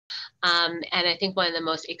And I think one of the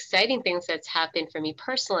most exciting things that's happened for me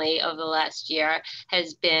personally over the last year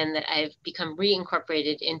has been that I've become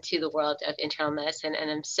reincorporated into the world of internal medicine. And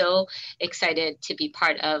I'm so excited to be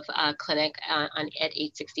part of a clinic at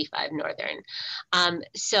 865 Northern.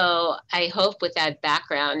 So I hope with that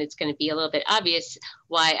background, it's going to be a little bit obvious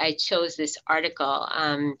why I chose this article.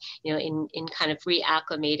 In kind of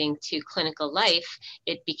reacclimating to clinical life,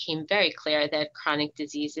 it became very clear that chronic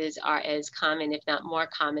diseases are as common, if not more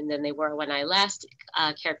common, than they were when I last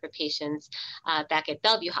cared for patients back at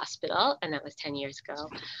Bellevue Hospital, and that was 10 years ago.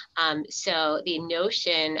 So the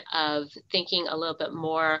notion of thinking a little bit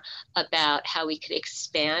more about how we could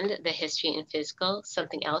expand the history and physical,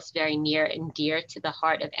 something else very near and dear to the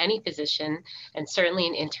heart of any physician, and certainly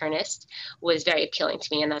an internist, was very appealing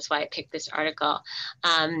to me, and that's why I picked this article.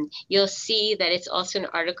 You'll see that it's also an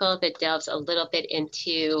article that delves a little bit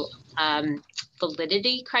into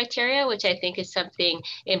validity criteria, which I think is something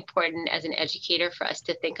important as an educator for us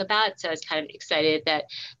to think about. So I was kind of excited that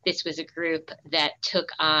this was a group that took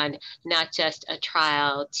on not just a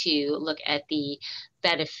trial to look at the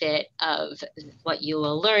benefit of what you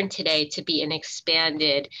will learn today to be an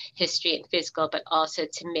expanded history and physical, but also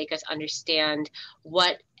to make us understand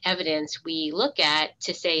what evidence we look at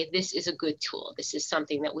to say this is a good tool. This is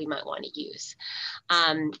something that we might want to use.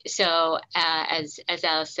 As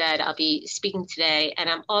Alice said, I'll be speaking today, and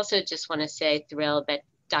I'm also just want to say thrilled that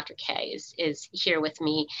Dr. K is here with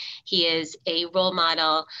me. He is a role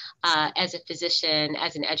model as a physician,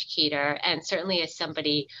 as an educator, and certainly as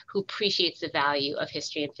somebody who appreciates the value of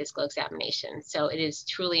history and physical examination. So it is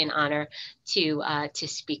truly an honor to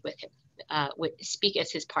speak with him, speak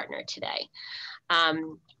as his partner today.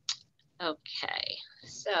 Okay,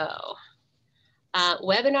 so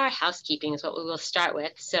webinar housekeeping is what we will start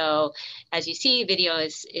with. So as you see, video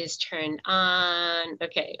is turned on.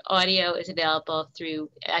 Okay, audio is available through,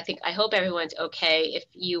 I hope everyone's okay. If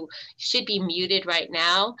you should be muted right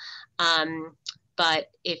now,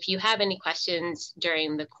 but if you have any questions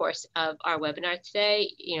during the course of our webinar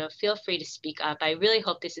today, feel free to speak up. I really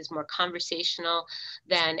hope this is more conversational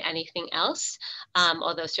than anything else,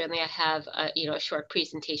 although certainly I have a short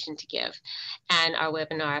presentation to give, and our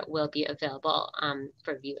webinar will be available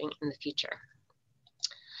for viewing in the future.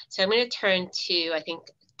 So I'm going to turn to, I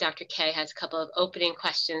think Dr. K has a couple of opening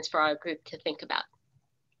questions for our group to think about.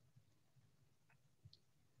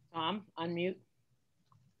 Tom, unmute.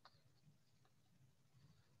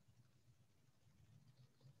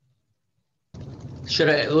 Should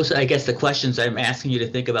I also, I guess the questions I'm asking you to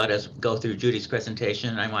think about as go through Judy's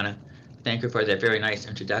presentation. I want to thank her for that very nice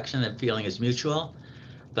introduction. The feeling is mutual.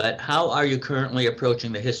 But how are you currently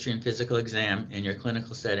approaching the history and physical exam in your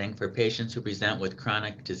clinical setting for patients who present with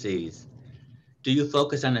chronic disease? Do you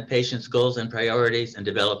focus on the patient's goals and priorities in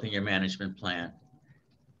developing your management plan?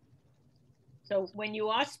 So when you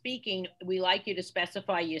are speaking, we like you to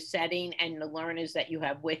specify your setting and the learners that you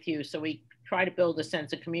have with you. So we try to build a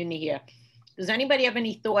sense of community here. Does anybody have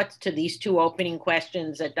any thoughts to these two opening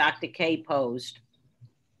questions that Dr. K posed?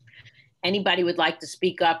 Anybody would like to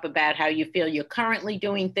speak up about how you feel you're currently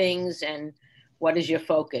doing things and what is your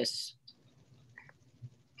focus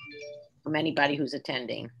from anybody who's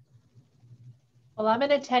attending? Well, I'm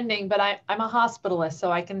an attending, but I'm a hospitalist,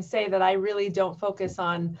 so I can say that I really don't focus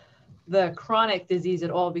on the chronic disease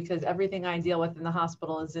at all because everything I deal with in the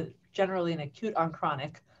hospital is generally an acute on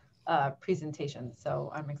chronic presentation.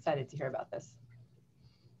 So I'm excited to hear about this.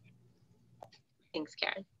 Thanks,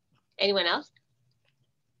 Karen. Anyone else?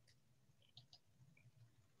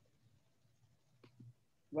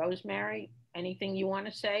 Rosemary, anything you want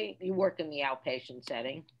to say? You work in the outpatient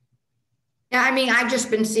setting. Yeah, I mean, I've just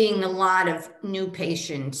been seeing a lot of new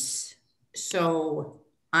patients. So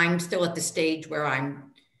I'm still at the stage where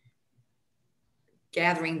I'm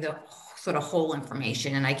gathering the sort of whole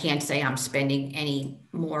information, and I can't say I'm spending any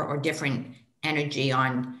more or different energy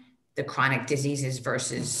on the chronic diseases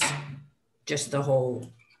versus just the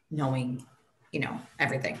whole knowing,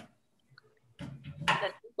 everything.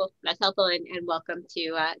 That's helpful, and welcome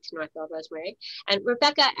to Northwell, Rosemary. And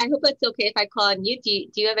Rebecca, I hope it's okay if I call on you. Do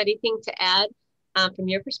you have anything to add from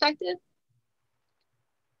your perspective?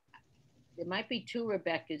 There might be two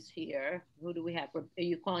Rebeccas here. Who do we have? Are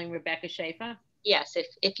you calling Rebecca Schaefer? Yes, if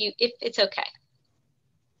it's okay.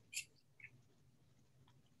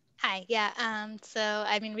 Hi, yeah. So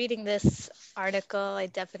I've been reading this article. I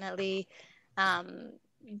definitely,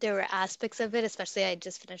 there were aspects of it, especially I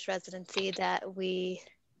just finished residency, that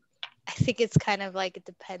I think it's kind of like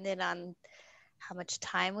dependent on how much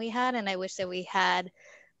time we had. And I wish that we had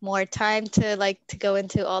more time to go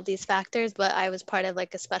into all these factors, but I was part of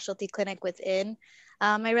like a specialty clinic within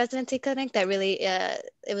my residency clinic that really,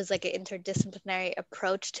 it was like an interdisciplinary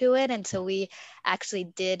approach to it. And so we actually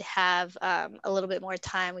did have a little bit more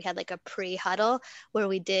time. We had like a pre-huddle where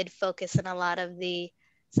we did focus on a lot of the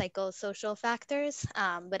psychosocial factors.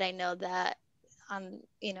 But I know that,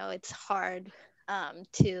 it's hard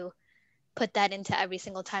to put that into every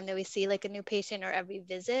single time that we see like a new patient or every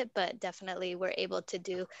visit, but definitely we're able to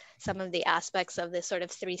do some of the aspects of this sort of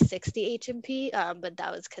 360 H&P. But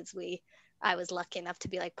that was because I was lucky enough to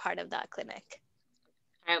be like part of that clinic.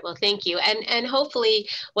 All right, well, thank you. And hopefully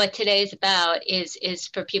what today is about is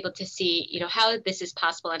for people to see, how this is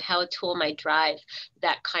possible and how a tool might drive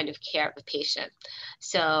that kind of care of a patient.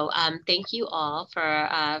 So thank you all for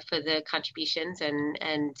the contributions, and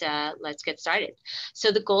let's get started.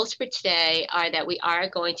 So the goals for today are that I am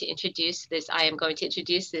going to introduce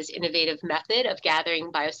this innovative method of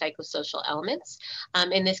gathering biopsychosocial elements.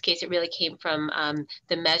 In this case, it really came from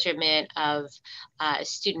the measurement of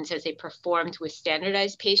students as they performed with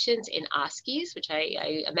standardized patients in OSCEs, which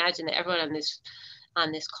I imagine that everyone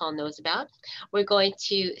on this call knows about. We're going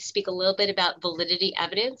to speak a little bit about validity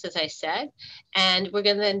evidence, as I said, and we're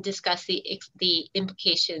going to then discuss the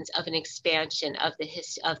implications of an expansion of the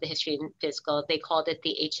history and physical. They called it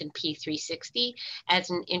the H&P 360 as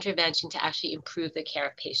an intervention to actually improve the care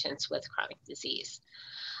of patients with chronic disease.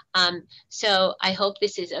 So I hope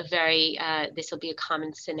this is this will be a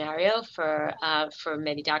common scenario for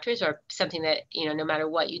many doctors, or something that, no matter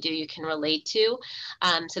what you do, you can relate to.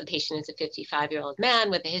 So the patient is a 55-year-old man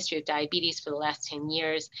with a history of diabetes for the last 10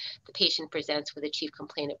 years. The patient presents with a chief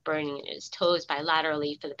complaint of burning in his toes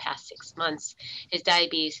bilaterally for the past 6 months. His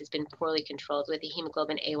diabetes has been poorly controlled with a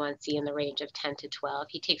hemoglobin A1C in the range of 10 to 12.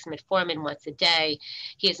 He takes metformin once a day.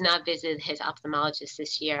 He has not visited his ophthalmologist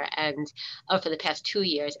this year for the past 2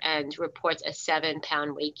 years, and reports a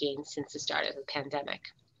 7-pound weight gain since the start of the pandemic.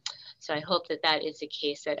 So I hope that is a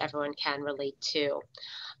case that everyone can relate to.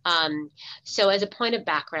 So as a point of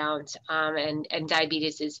background, and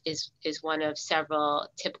diabetes is one of several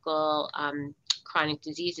typical chronic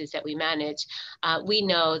diseases that we manage. We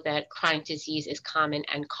know that chronic disease is common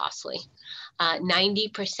and costly.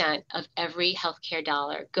 90% of every healthcare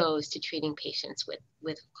dollar goes to treating patients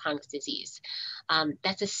with chronic disease.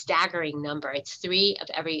 That's a staggering number. It's a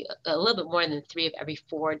little bit more than 3 of every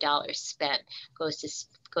 $4 spent goes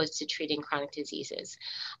to treating chronic diseases.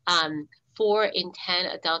 4 in 10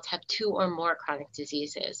 adults have 2 or more chronic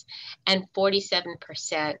diseases, and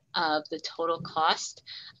 47% of the total cost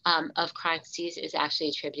of chronic disease is actually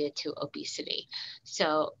attributed to obesity.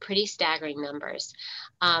 So pretty staggering numbers.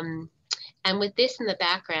 And with this in the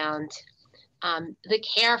background, the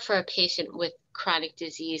care for a patient with chronic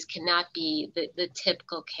disease cannot be the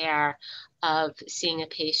typical care of seeing a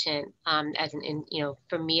patient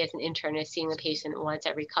for me as an internist, seeing a patient once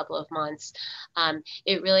every couple of months.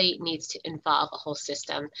 It really needs to involve a whole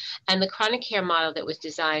system. And the chronic care model that was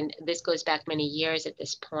designed, this goes back many years at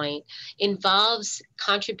this point, involves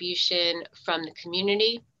contribution from the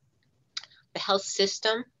community, the health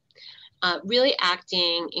system, really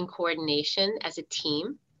acting in coordination as a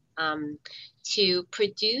team, to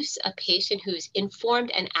produce a patient who's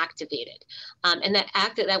informed and activated. And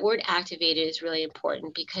that word activated is really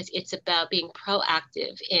important because it's about being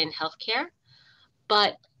proactive in healthcare,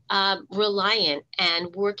 but reliant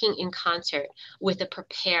and working in concert with a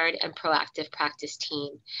prepared and proactive practice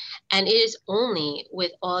team. And it is only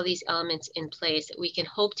with all these elements in place that we can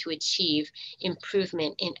hope to achieve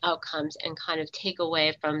improvement in outcomes and kind of take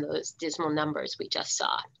away from those dismal numbers we just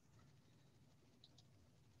saw.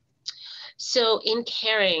 So in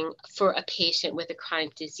caring for a patient with a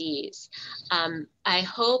chronic disease, I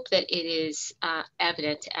hope that it is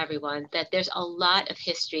evident to everyone that there's a lot of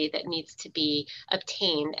history that needs to be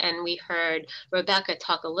obtained. And we heard Rebecca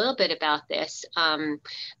talk a little bit about this,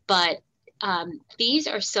 but these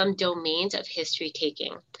are some domains of history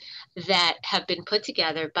taking that have been put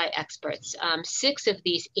together by experts. 6 of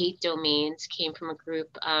these 8 domains came from a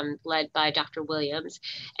group led by Dr. Williams,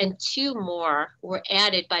 and 2 more were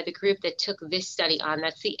added by the group that took this study on.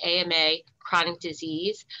 That's the AMA Chronic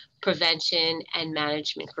Disease Prevention and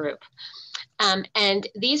Management Group. And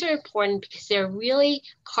these are important because they're really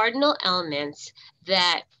cardinal elements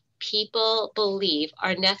that people believe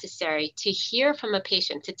are necessary to hear from a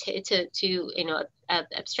patient, to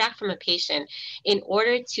abstract from a patient in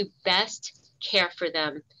order to best care for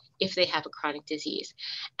them if they have a chronic disease.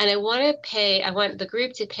 And I want the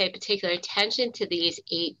group to pay particular attention to these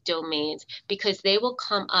 8 domains because they will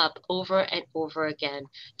come up over and over again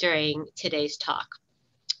during today's talk.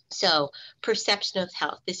 So perception of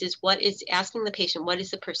health. This is what is asking the patient, what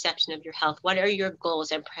is the perception of your health? What are your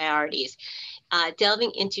goals and priorities?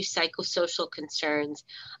 Delving into psychosocial concerns,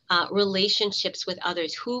 relationships with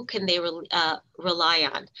others, who can they rely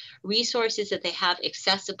on, resources that they have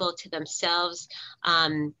accessible to themselves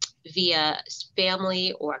via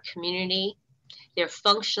family or community, their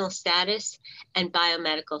functional status, and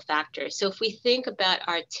biomedical factors. So if we think about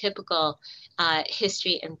our typical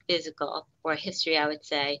history and physical, or history, I would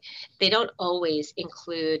say, they don't always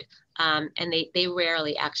include, and they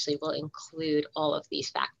rarely actually will include all of these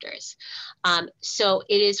factors. So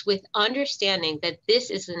it is with understanding that this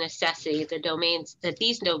is the necessity, the domains, that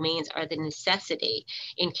these domains are the necessity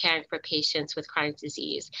in caring for patients with chronic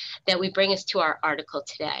disease, that we bring us to our article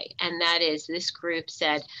today. And that is, this group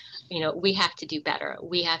said, we have to do better.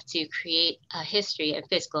 We have to create a history and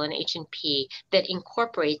physical and H&P that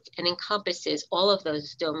incorporates and encompasses all of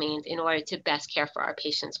those domains in order to best care for our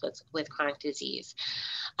patients with chronic disease.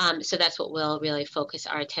 So that's what we'll really focus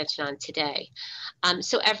our attention on today.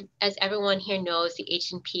 So as everyone here knows, the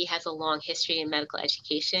H&P has a long history in medical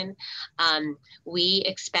education. We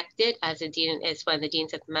expect it as one of the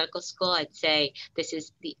deans at the medical school. I'd say this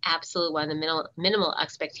is the absolute one of the minimal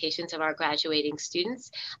expectations of our graduating students.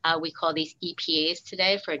 We call these EPAs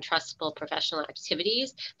today, for entrustable professional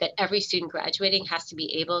activities, that every student graduating has to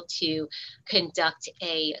be able to conduct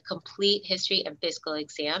a complete history and physical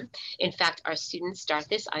exam. In fact, our students start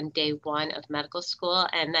this on day one of medical school,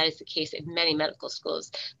 and that is the case in many medical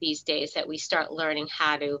schools these days, that we start learning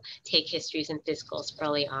how to take histories and physicals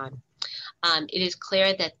early on. It is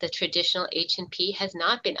clear that the traditional H&P has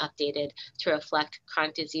not been updated to reflect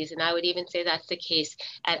chronic disease, and I would even say that's the case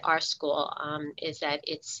at our school, is that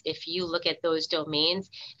if you look at those domains,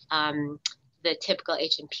 the typical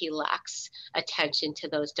H&P lacks attention to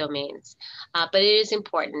those domains. But it is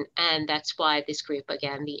important, and that's why this group,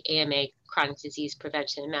 again, the AMA Chronic Disease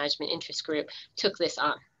Prevention and Management Interest Group, took this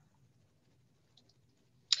on.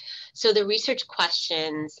 So the research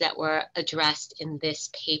questions that were addressed in this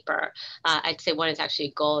paper, I'd say one is actually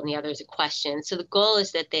a goal and the other is a question. So the goal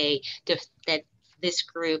is that that this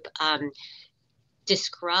group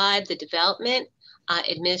describe the development,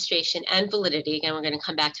 administration, and validity, again, we're going to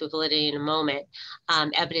come back to validity in a moment,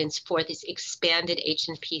 evidence for this expanded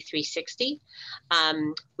H&P 360,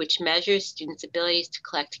 which measures students' abilities to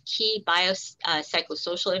collect key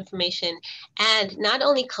psychosocial information, and not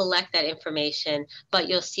only collect that information, but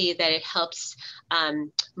you'll see that it helps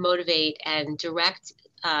motivate and direct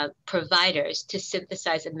providers to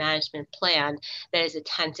synthesize a management plan that is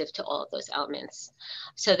attentive to all of those elements.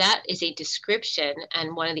 So that is a description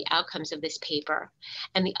and one of the outcomes of this paper.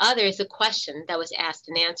 And the other is a question that was asked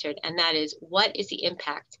and answered, and that is, what is the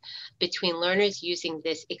impact between learners using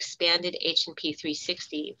this expanded H&P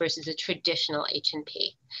 360 versus a traditional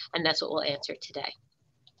H&P? And that's what we'll answer today.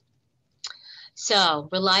 So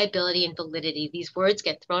reliability and validity, these words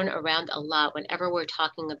get thrown around a lot whenever we're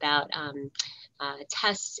talking about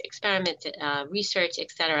tests, experiments, research,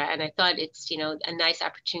 etc. And I thought it's a nice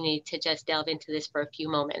opportunity to just delve into this for a few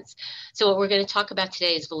moments. So what we're going to talk about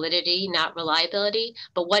today is validity, not reliability.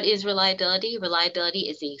 But what is reliability? Reliability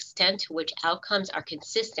is the extent to which outcomes are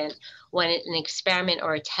consistent when an experiment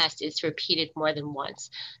or a test is repeated more than once.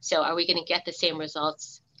 So are we going to get the same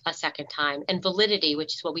results a second time? And validity,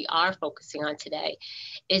 which is what we are focusing on today,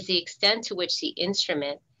 is the extent to which the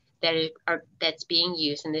instrument that's being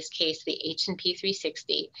used, in this case the H&P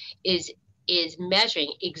 360, is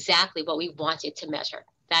measuring exactly what we want it to measure.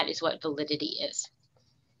 That is what validity is.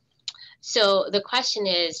 So the question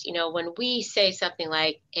is, when we say something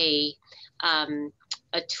like a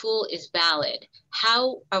tool is valid,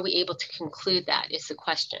 how are we able to conclude that is the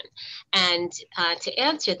question. And to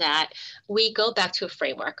answer that, we go back to a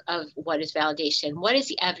framework of what is validation. What is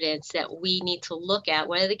the evidence that we need to look at?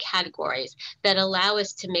 What are the categories that allow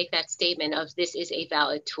us to make that statement of this is a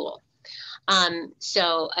valid tool?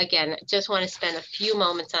 So again, just want to spend a few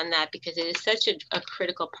moments on that because it is such a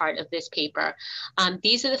critical part of this paper.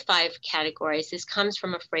 These are the 5 categories. This comes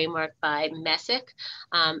from a framework by Messick,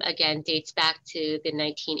 again, dates back to the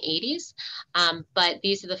 1980s, but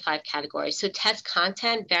these are the 5 categories. So test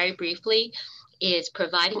content, very briefly, is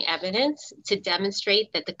providing evidence to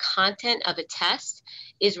demonstrate that the content of a test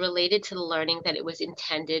is related to the learning that it was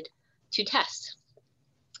intended to test.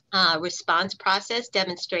 Response process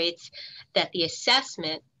demonstrates that the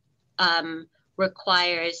assessment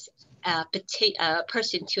requires a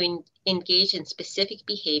person to engage in specific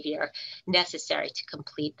behavior necessary to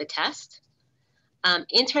complete the test.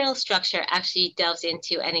 Internal structure actually delves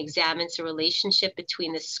into and examines the relationship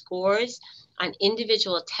between the scores on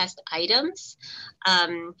individual test items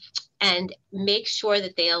and make sure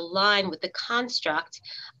that they align with the construct,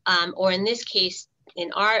 or in this case,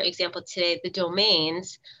 in our example today, the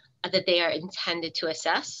domains that they are intended to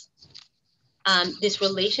assess. This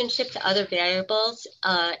relationship to other variables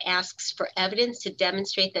asks for evidence to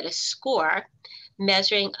demonstrate that a score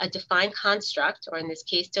measuring a defined construct, or in this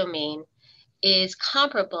case, domain, is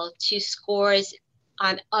comparable to scores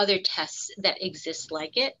on other tests that exist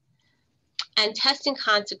like it. And testing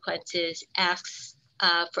consequences asks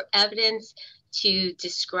for evidence to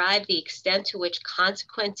describe the extent to which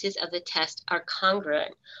consequences of the test are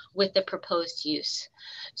congruent with the proposed use.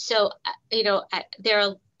 So, there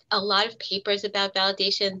are a lot of papers about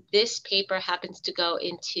validation. This paper happens to go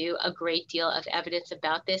into a great deal of evidence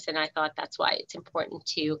about this, and I thought that's why it's important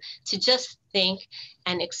to just think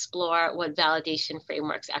and explore what validation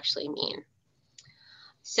frameworks actually mean.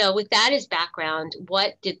 So with that as background,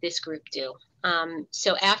 what did this group do?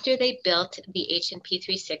 So after they built the H&P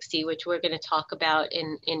 360, which we're going to talk about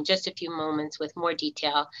in just a few moments with more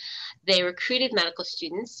detail, they recruited medical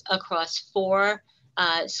students across 4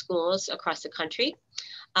 schools across the country,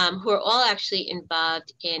 who are all actually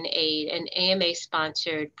involved in an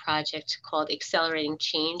AMA-sponsored project called Accelerating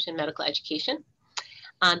Change in Medical Education.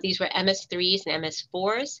 These were MS3s and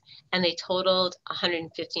MS4s, and they totaled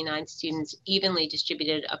 159 students evenly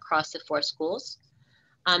distributed across the 4 schools.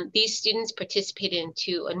 These students participated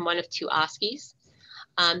in one of 2 OSCEs.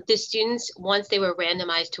 The students, once they were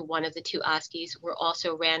randomized to one of the 2 OSCEs, were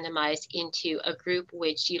also randomized into a group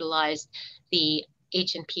which utilized the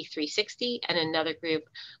H&P 360 and another group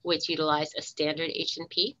which utilized a standard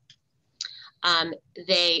H&P.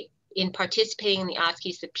 In participating in the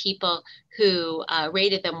OSCEs, the people who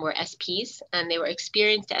rated them were SPs, and they were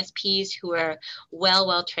experienced SPs who were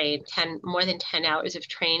well trained, more than 10 hours of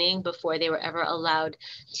training before they were ever allowed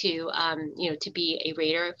to, to be a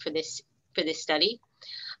rater for this study.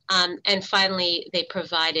 And finally,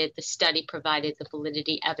 the study provided the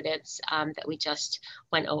validity evidence that we just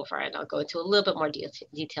went over, and I'll go into a little bit more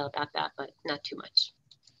detail about that, but not too much.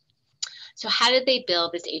 So how did they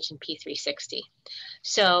build this H&P 360?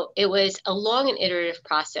 So it was a long and iterative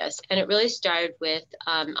process, and it really started with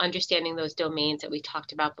understanding those domains that we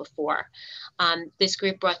talked about before. This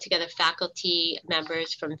group brought together faculty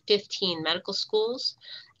members from 15 medical schools.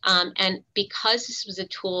 And because this was a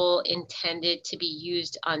tool intended to be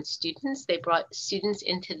used on students, they brought students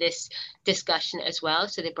into this discussion as well.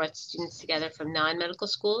 So they brought students together from non-medical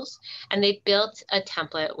schools, and they built a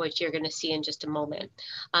template, which you're going to see in just a moment.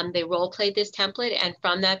 They role-played this template, and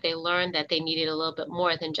from that, they learned that they needed a little bit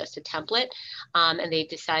more than just a template, and they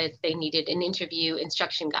decided they needed an interview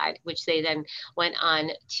instruction guide, which they then went on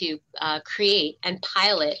to create and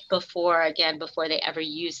pilot before they ever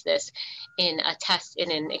used this in a test in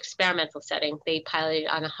an experimental setting. They piloted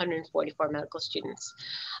on 144 medical students.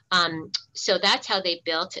 So that's how they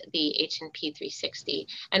built the H&P 360.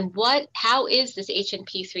 And how is this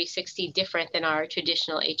H&P 360 different than our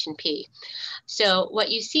traditional H&P? So what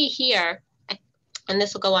you see here, and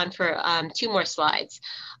this will go on for 2 more slides,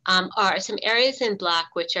 are some areas in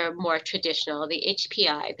black which are more traditional: the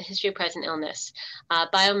HPI, the history of present illness,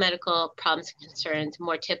 biomedical problems and concerns,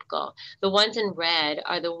 more typical. The ones in red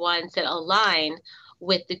are the ones that align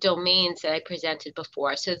with the domains that I presented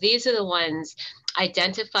before. So these are the ones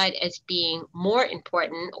identified as being more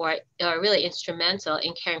important or really instrumental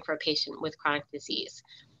in caring for a patient with chronic disease.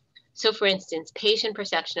 So for instance, patient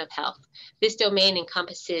perception of health. This domain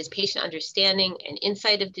encompasses patient understanding and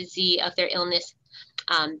insight of disease, of their illness,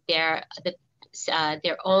 their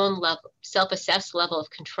own self-assessed level of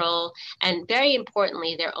control, and very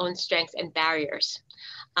importantly, their own strengths and barriers.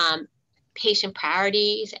 Patient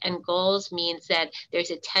priorities and goals means that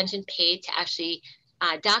there's attention paid to actually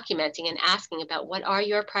documenting and asking about what are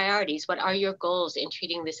your priorities, what are your goals in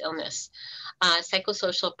treating this illness.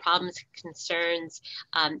 Psychosocial problems and concerns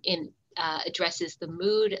addresses the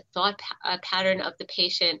mood, thought pattern of the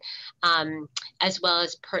patient, as well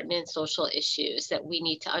as pertinent social issues that we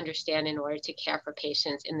need to understand in order to care for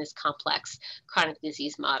patients in this complex chronic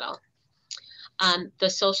disease model. The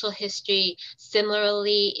social history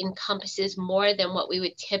similarly encompasses more than what we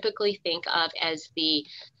would typically think of as the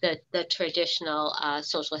traditional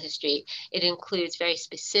social history. It includes very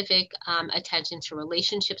specific attention to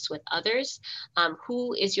relationships with others.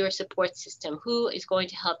 Who is your support system? Who is going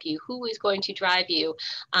to help you? Who is going to drive you?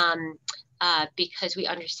 Because we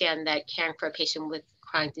understand that caring for a patient with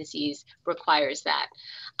chronic disease requires that.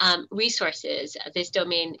 Resources, this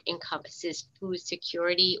domain encompasses food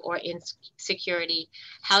security or insecurity,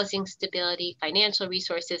 housing stability, financial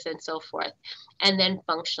resources, and so forth. And then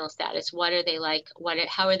functional status, what are they like,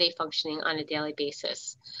 how are they functioning on a daily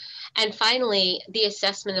basis? And finally, the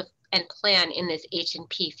assessment of and plan in this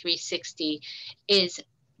H&P 360 is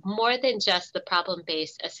more than just the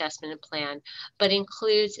problem-based assessment and plan, but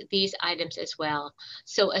includes these items as well.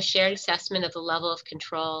 So a shared assessment of the level of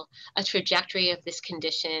control, a trajectory of this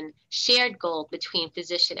condition, shared goal between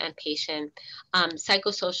physician and patient,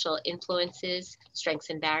 psychosocial influences, strengths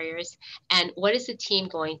and barriers, and what is the team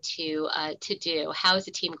going to do? How is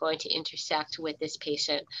the team going to intersect with this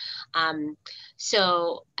patient?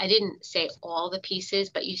 So I didn't say all the pieces,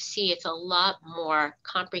 but you see it's a lot more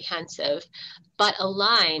comprehensive, but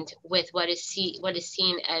aligned with what is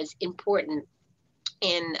seen as important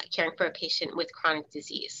in caring for a patient with chronic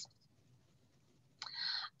disease.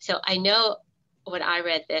 So I know when I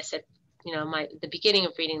read this, at the beginning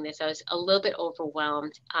of reading this, I was a little bit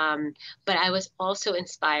overwhelmed, but I was also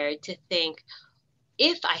inspired to think,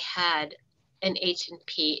 if I had an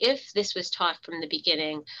H&P, if this was taught from the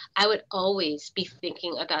beginning, I would always be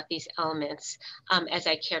thinking about these elements as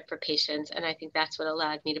I cared for patients. And I think that's what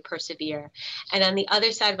allowed me to persevere. And on the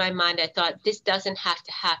other side of my mind, I thought, this doesn't have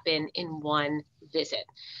to happen in one visit.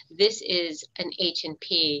 This is an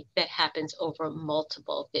H&P that happens over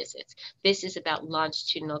multiple visits. This is about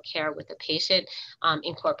longitudinal care with a patient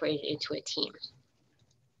incorporated into a team.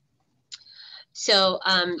 So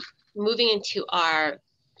moving into our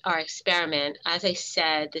experiment, as I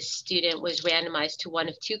said, the student was randomized to one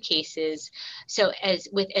of two cases. So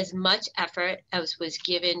with as much effort as was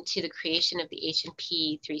given to the creation of the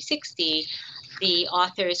H&P 360, the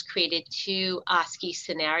authors created two OSCE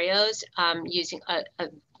scenarios using a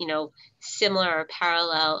similar or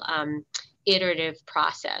parallel iterative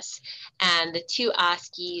process. And the two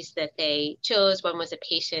OSCEs that they chose, one was a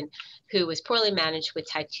patient who was poorly managed with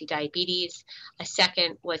type 2 diabetes. A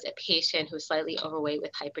second was a patient who was slightly overweight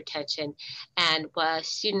with hypertension. And a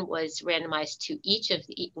student was randomized to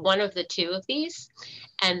one of the two of these.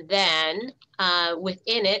 And then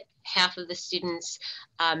within it, half of the students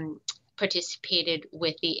participated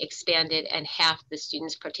with the expanded and half the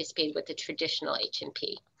students participated with the traditional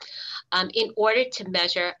H&P. In order to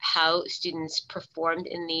measure how students performed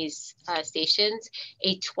in these stations,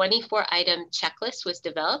 a 24-item checklist was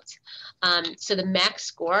developed. So the max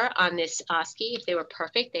score on this OSCE, if they were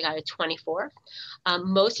perfect, they got a 24.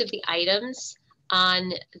 Most of the items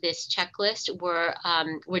on this checklist were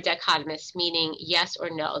dichotomous, meaning yes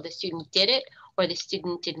or no. The student did it or the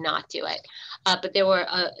student did not do it. But there were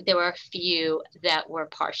a few that were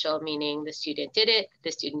partial, meaning the student did it,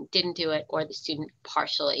 the student didn't do it, or the student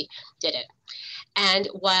partially did it. And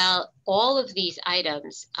while all of these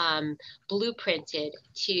items blueprinted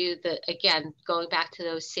to again, going back to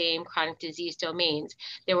those same chronic disease domains,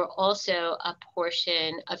 there were also a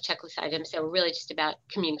portion of checklist items that were really just about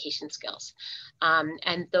communication skills.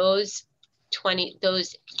 And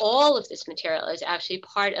all of this material is actually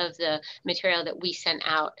part of the material that we sent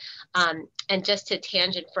out. And just to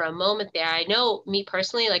tangent for a moment there, I know me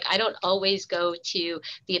personally, like I don't always go to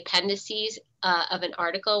the appendices of an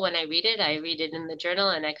article when I read it. I read it in the journal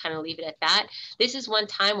and I kind of leave it at that. This is one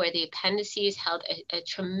time where the appendices held a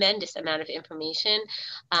tremendous amount of information.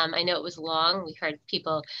 I know it was long. We heard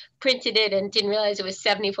people printed it and didn't realize it was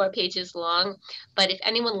 74 pages long. But if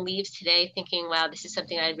anyone leaves today thinking, wow, this is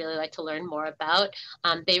something I'd really like to learn more about,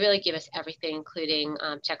 they really give us everything, including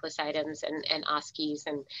checklist items and OSCEs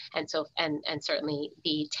and certainly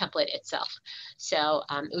the template itself. So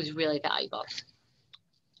it was really valuable.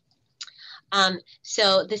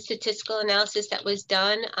 So the statistical analysis that was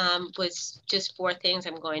done was just 4 things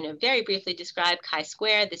I'm going to very briefly describe.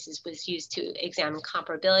 Chi-square, this was used to examine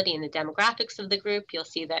comparability in the demographics of the group. You'll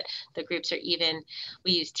see that the groups are even.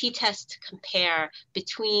 We use t-test to compare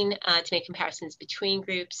to make comparisons between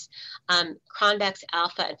groups. Cronbach's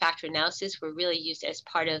alpha and factor analysis were really used as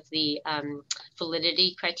part of the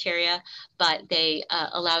validity criteria, but they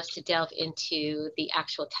allow us to delve into the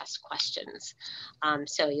actual test questions.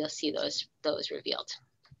 So you'll see those revealed.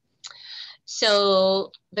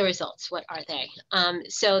 So the results, what are they?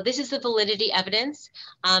 So this is the validity evidence.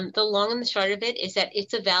 The long and the short of it is that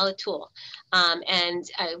it's a valid tool. And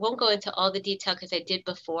I won't go into all the detail because I did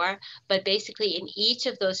before, but basically in each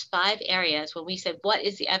of those 5 areas, when we said, what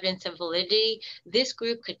is the evidence of validity, this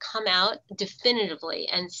group could come out definitively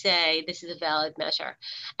and say, this is a valid measure.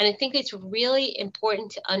 And I think it's really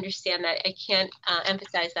important to understand that. I can't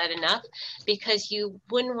emphasize that enough, because you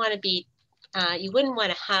wouldn't want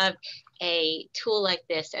to have a tool like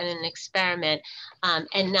this and an experiment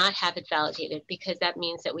and not have it validated, because that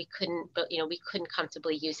means that we couldn't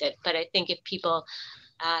comfortably use it. But I think if people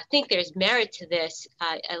think there's merit to this,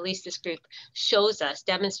 at least this group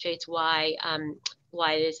demonstrates why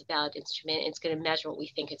it is a valid instrument. It's going to measure what we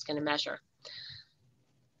think it's going to measure.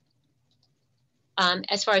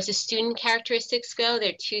 As far as the student characteristics go, there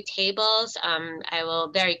are two tables. I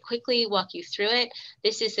will very quickly walk you through it.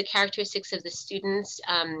 This is the characteristics of the students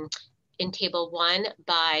in table 1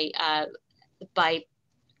 by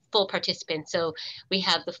full participants. So we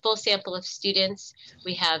have the full sample of students.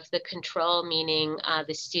 We have the control, meaning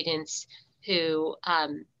the students who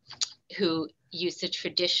use the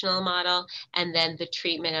traditional model, and then the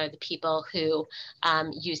treatment are the people who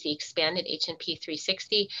use the expanded H&P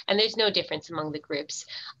 360, and there's no difference among the groups.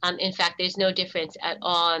 In fact, there's no difference at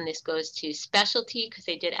all, and this goes to specialty, because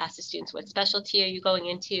they did ask the students, what specialty are you going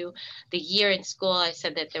into? The year in school, I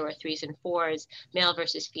said that there were 3s and 4s, male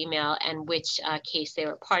versus female, and which case they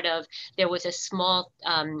were part of. There was a small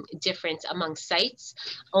difference among sites,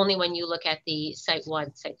 only when you look at the site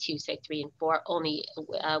 1, site 2, site 3, and 4, only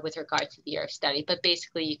with regard to the year of study. But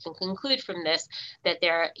basically, you can conclude from this that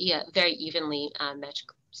they're very evenly matched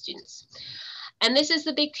students. And this is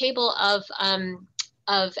the big table of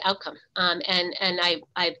outcome. And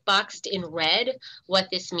I boxed in red what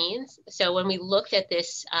this means. So when we looked at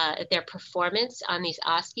this, at their performance on these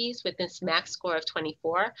OSCEs with this max score of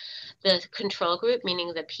 24, the control group,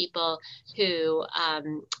 meaning the people who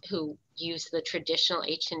use the traditional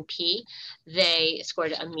H&P, they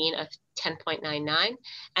scored a mean of 10.99,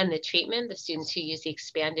 and the treatment, the students who use the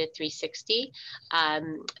expanded 360,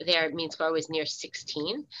 their mean score was near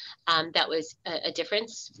 16. That was a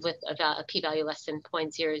difference with a p-value less than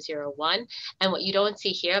 0.001. And what you don't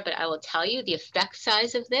see here, but I will tell you, the effect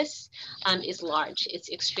size of this is large.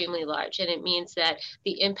 It's extremely large, and it means that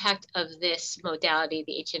the impact of this modality,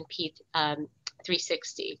 the H&P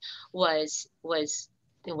 360, was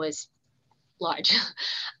large.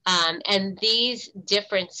 And these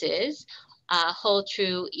differences hold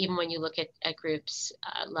true even when you look at groups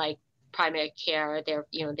like primary care, their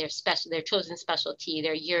chosen specialty,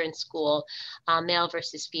 their year in school, male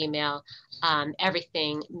versus female.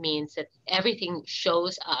 Everything means that everything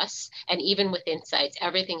shows us, and even with insights,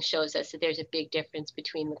 everything shows us that there's a big difference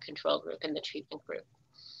between the control group and the treatment group.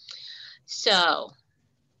 So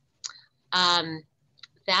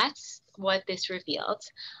that's what this revealed.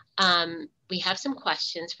 We have some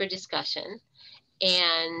questions for discussion,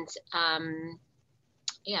 and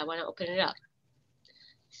yeah, I want to open it up.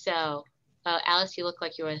 So, Alice, you look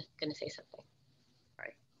like you were going to say something.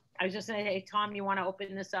 Right. I was just going to say, Tom, you want to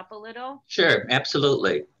open this up a little? Sure,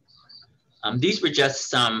 absolutely. These were just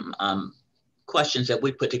some questions that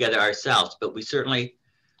we put together ourselves, but we certainly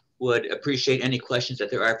would appreciate any questions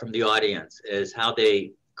that there are from the audience, is how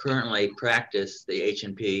they currently practice the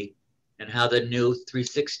H&P and how the new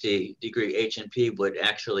 360-degree H&P would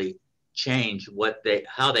actually change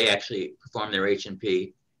how they actually perform their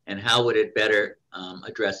H&P, and how would it better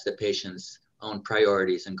address the patient's own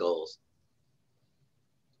priorities and goals.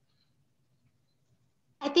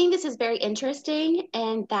 I think this is very interesting,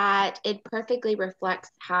 and that it perfectly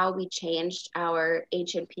reflects how we changed our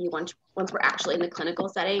H&P once we're actually in the clinical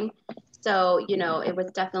setting. So, it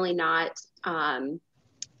was definitely not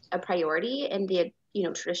a priority in the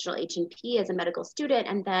traditional H&P as a medical student,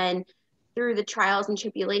 and then through the trials and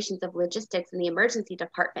tribulations of logistics in the emergency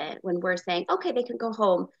department, when we're saying, okay, they can go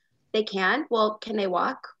home, they can. Well, can they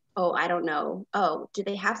walk? Oh, I don't know. Oh, do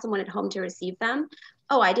they have someone at home to receive them?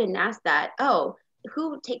 Oh, I didn't ask that. Oh,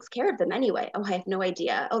 who takes care of them anyway? Oh, I have no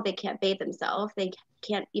idea. Oh, they can't bathe themselves. They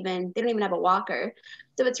don't even have a walker.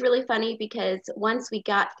 So it's really funny, because once we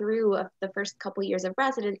got through the first couple years of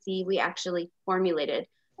residency, we actually formulated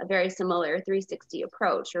a very similar 360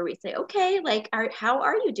 approach, where we say, okay, how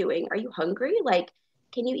are you doing? Are you hungry?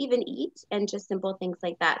 Can you even eat? And just simple things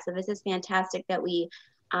like that. So this is fantastic that we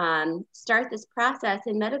start this process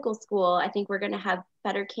in medical school. I think we're going to have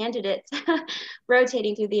better candidates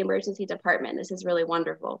rotating through the emergency department. This is really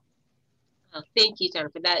wonderful. Oh, thank you,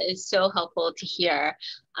 Jennifer. That is so helpful to hear.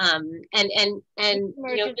 Which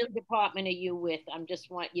emergency department are you with?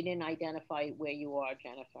 You didn't identify where you are,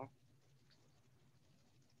 Jennifer.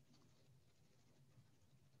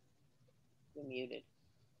 You're muted,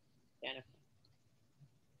 Jennifer.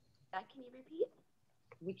 Can you repeat?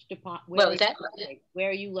 Which department? What was that? Where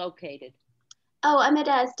are you located? Oh, I'm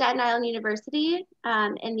at Staten Island University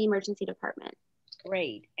in the emergency department.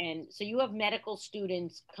 Great. And so you have medical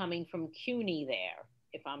students coming from CUNY there,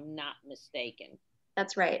 if I'm not mistaken.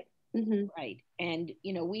 That's right. Mm-hmm. Right. And,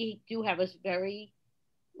 we do have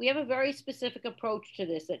we have a very specific approach to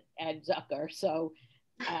this at Zucker. So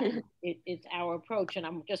it's our approach. And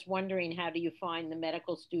I'm just wondering, how do you find the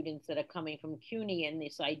medical students that are coming from CUNY and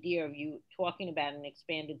this idea of you talking about an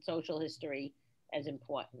expanded social history as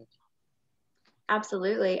important?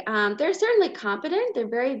 Absolutely. They're certainly competent. They're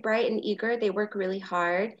very bright and eager. They work really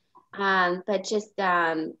hard. But just,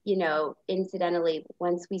 you know, incidentally,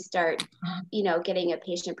 once we start, you know, getting a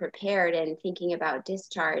patient prepared and thinking about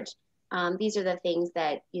discharge, these are the things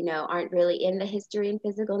that, you know, aren't really in the history and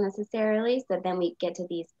physical necessarily. So then we get to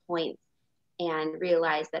these points and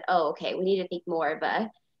realize that, oh, okay, we need to think more of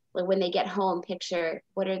a, like when they get home, picture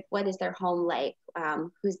what is their home like,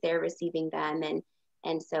 who's there receiving them,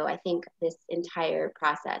 and so I think this entire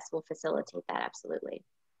process will facilitate that, absolutely.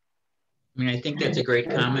 I mean, I think that's a great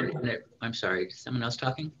comment. I'm sorry, is someone else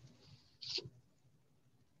talking?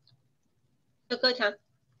 Go, Tom.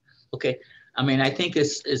 Okay. I mean, I think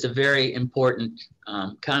this is a very important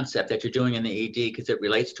concept that you're doing in the ED because it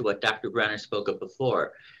relates to what Dr. Brenner spoke of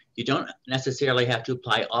before. You don't necessarily have to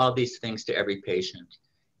apply all these things to every patient.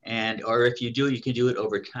 Or if you do, you can do it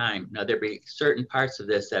over time. Now, there'll be certain parts of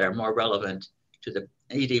this that are more relevant to the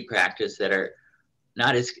ED practice that are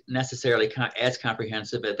not as necessarily as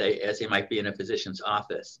comprehensive as they might be in a physician's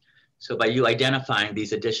office. So by you identifying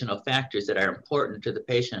these additional factors that are important to the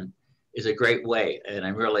patient is a great way. And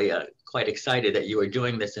I'm really quite excited that you are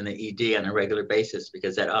doing this in the ED on a regular basis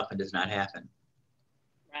because that often does not happen.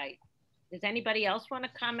 Right. Does anybody else want to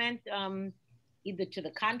comment either to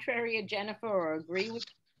the contrary of Jennifer or agree with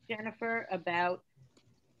Jennifer about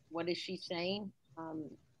what is she saying?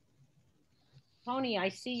 Tony, I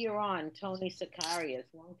see you're on. Tony Sicarius,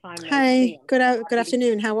 long time no see. Hi, good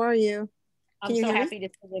afternoon. How are you? I'm so happy to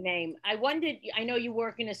see the name. I wondered, I know you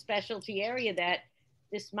work in a specialty area that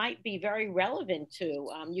this might be very relevant to.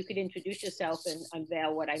 You could introduce yourself and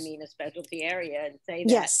unveil what I mean a specialty area and say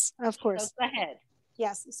that. Yes, of course. So go ahead.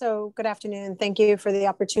 Yes, so good afternoon. Thank you for the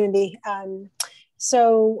opportunity.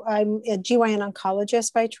 So I'm a GYN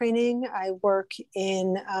oncologist by training. I work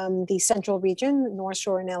in the central region, North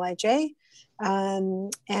Shore and LIJ.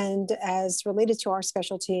 And as related to our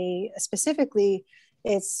specialty specifically,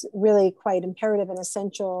 it's really quite imperative and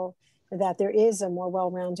essential that there is a more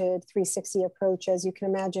well-rounded 360 approach, as you can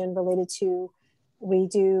imagine, related to, we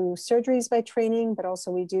do surgeries by training, but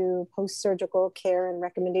also we do post-surgical care and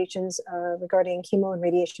recommendations regarding chemo and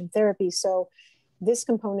radiation therapy. So this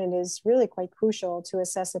component is really quite crucial to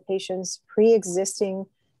assess a patient's pre-existing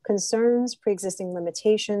concerns, pre-existing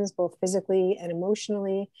limitations, both physically and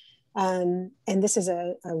emotionally. And this is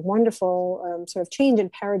a wonderful sort of change in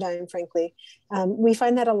paradigm, frankly. We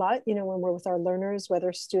find that a lot, you know, when we're with our learners,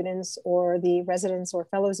 whether students or the residents or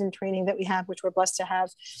fellows in training that we have, which we're blessed to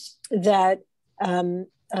have, that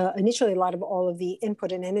initially a lot of all of the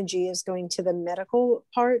input and energy is going to the medical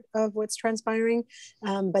part of what's transpiring.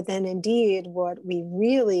 But then indeed what we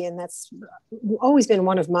really, and that's always been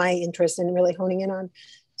one of my interests in really honing in on.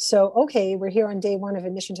 So, okay, we're here on day one of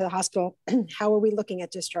admission to the hospital. How are we looking at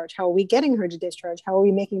discharge? How are we getting her to discharge? How are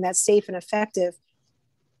we making that safe and effective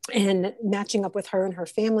and matching up with her and her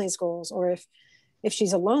family's goals? Or if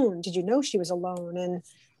she's alone, did you know she was alone?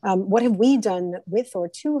 And what have we done with or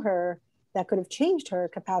to her that could have changed her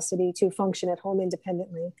capacity to function at home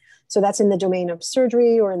independently? So that's in the domain of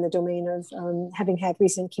surgery or in the domain of having had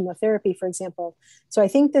recent chemotherapy, for example. So I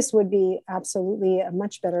think this would be absolutely a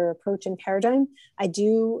much better approach and paradigm. I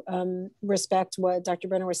do respect what Dr.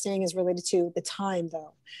 Brenner was saying is related to the time,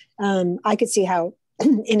 though. I could see how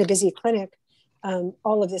in a busy clinic,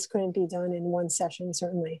 all of this couldn't be done in one session,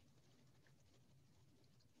 certainly.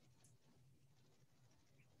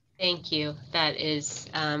 Thank you. That is.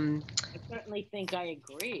 I certainly think I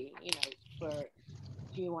agree. You know, for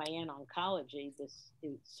GYN oncology, this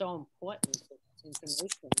is so important. This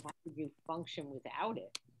information. How could you function without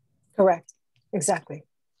it? Correct. Exactly.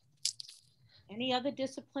 Any other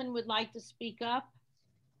discipline would like to speak up?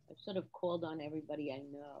 I've sort of called on everybody I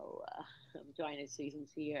know. Joining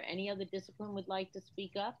seasons here. Any other discipline would like to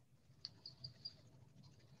speak up?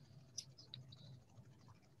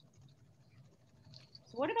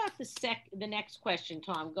 So what about the next question,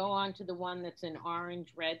 Tom? Go on to the one that's in orange,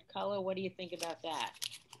 red color. What do you think about that?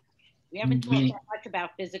 We haven't talked that much about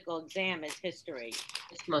physical exam as history.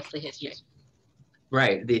 It's mostly history.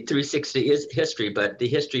 Right, the 360 is history, but the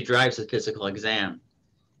history drives the physical exam.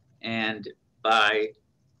 And by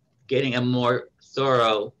getting a more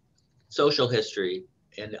thorough social history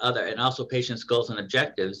and also patients' goals and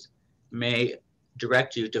objectives may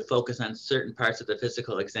direct you to focus on certain parts of the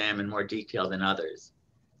physical exam in more detail than others.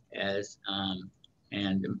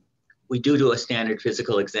 And we do a standard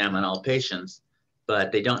physical exam on all patients, but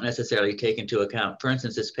they don't necessarily take into account, for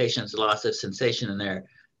instance, this patient's loss of sensation in there.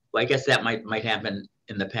 Well, I guess that might happen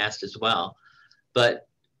in the past as well. But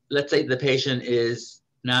let's say the patient is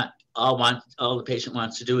not, all the patient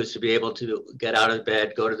wants to do is to be able to get out of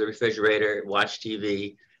bed, go to the refrigerator, watch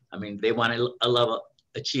TV. I mean, they want to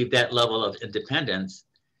achieve that level of independence.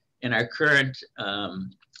 In our current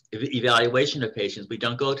evaluation of patients, we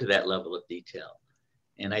don't go to that level of detail.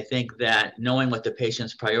 And I think that knowing what the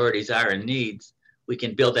patient's priorities are and needs, we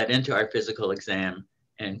can build that into our physical exam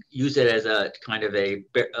and use it as a kind of a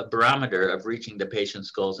barometer of reaching the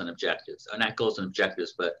patient's goals and objectives. Or not goals and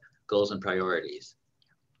objectives, but goals and priorities.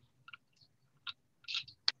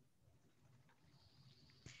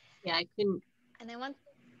 Yeah, I couldn't. And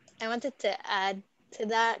I wanted to add to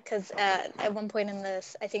that because at one point in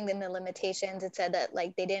this, I think in the limitations, it said that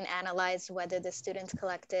like they didn't analyze whether the students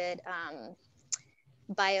collected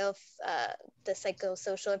the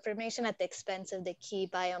psychosocial information at the expense of the key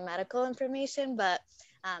biomedical information. But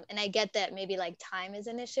and I get that maybe like time is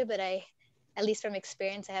an issue, but at least from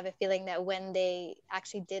experience, I have a feeling that when they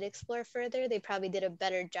actually did explore further, they probably did a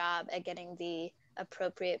better job at getting the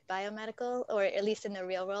appropriate biomedical, or at least in the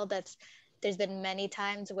real world, there's been many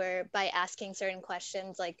times where by asking certain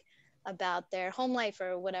questions like about their home life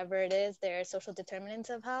or whatever it is, their social determinants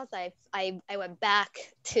of health, I went back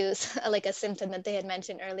to like a symptom that they had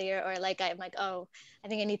mentioned earlier, or like I'm like, oh, I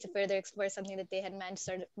think I need to further explore something that they had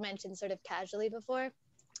mentioned sort of casually before.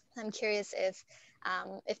 I'm curious if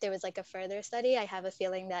there was like a further study. I have a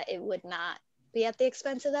feeling that it would not be at the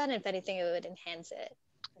expense of that, and if anything, it would enhance it.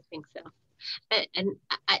 I think so. And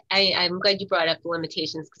I'm glad you brought up the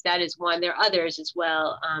limitations, because that is one. There are others as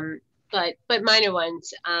well, but minor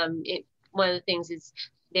ones. One of the things is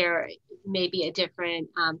there may be a different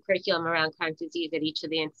curriculum around chronic disease at each of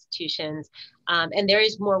the institutions, and there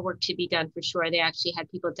is more work to be done for sure. They actually had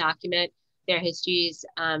people document their histories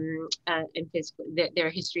and physical, their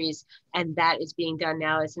histories, and that is being done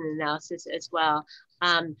now as an analysis as well.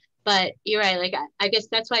 But you're right, like I guess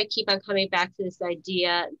that's why I keep on coming back to this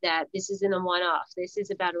idea that this isn't a one-off. This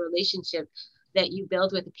is about a relationship that you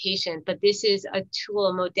build with a patient, but this is a tool,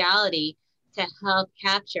 a modality to help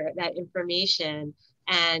capture that information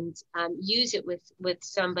and use it with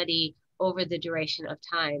somebody over the duration of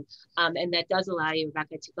time. And that does allow you,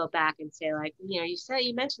 Rebecca, to go back and say, like,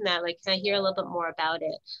 you mentioned that, like, can I hear a little bit more about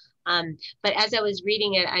it? But as I was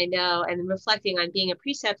reading it, I know, and reflecting on being a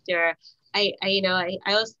preceptor, I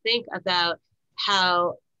also think about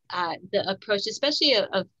how the approach, especially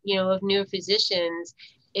of newer physicians,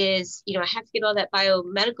 is, I have to get all that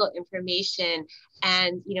biomedical information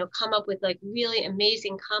and, come up with like really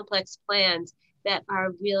amazing complex plans that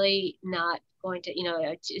are really not going to,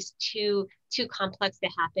 just too complex to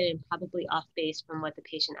happen and probably off base from what the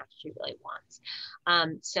patient actually really wants.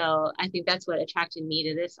 So I think that's what attracted me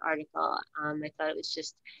to this article. I thought it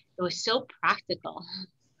was so practical.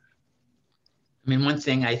 I mean, one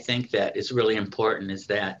thing I think that is really important is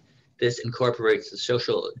that this incorporates the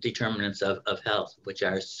social determinants of health, which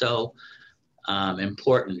are so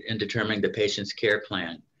important in determining the patient's care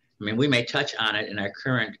plan. I mean, we may touch on it in our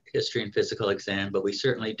current history and physical exam, but we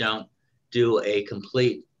certainly don't do a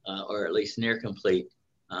complete or at least near complete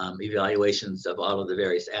evaluations of all of the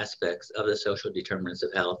various aspects of the social determinants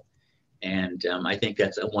of health. And I think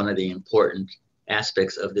that's one of the important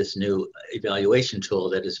aspects of this new evaluation tool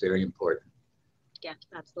that is very important. Yeah,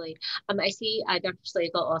 absolutely. I see Dr.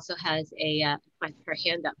 Schlegel also has her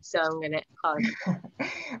hand up, so I'm going to call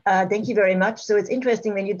her. Thank you very much. So it's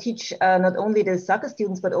interesting when you teach not only the soccer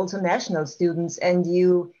students, but also national students, and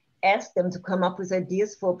you ask them to come up with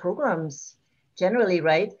ideas for programs. Generally,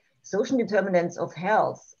 right? Social determinants of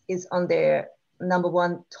health is on their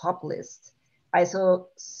 #1 top list. I saw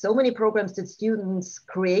so many programs that students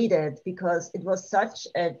created because it was such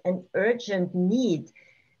an urgent need.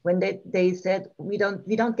 When they said, we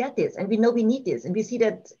don't get this, and we know we need this, and we see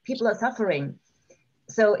that people are suffering.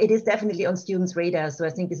 So it is definitely on students' radar. So I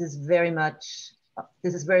think this is very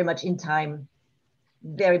much in time,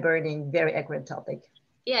 very burning, very accurate topic.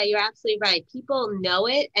 Yeah, you're absolutely right. People know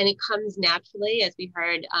it, and it comes naturally, as we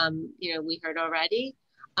heard, we heard already.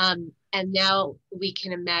 And now we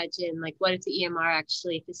can imagine, like, what if the EMR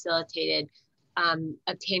actually facilitated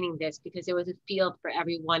obtaining this, because there was a field for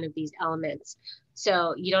every one of these elements.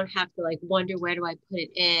 So you don't have to like wonder, where do I put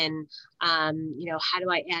it in? How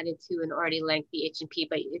do I add it to an already lengthy H&P?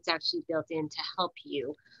 But it's actually built in to help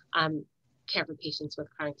you care for patients with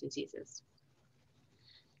chronic diseases.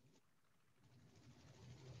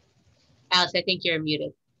 Alice, I think you're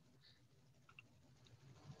muted.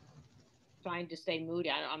 Trying to stay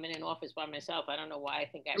muted. I'm in an office by myself. I don't know why I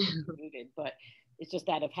think I'm muted, but it's just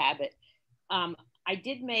out of habit. I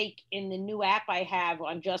did make in the new app I have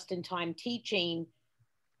on just-in-time teaching,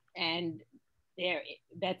 and there,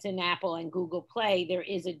 that's in Apple and Google Play, there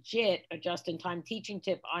is a JIT, a just-in-time teaching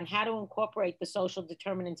tip on how to incorporate the social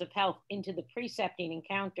determinants of health into the precepting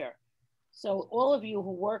encounter. So all of you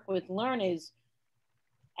who work with learners,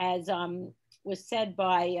 as was said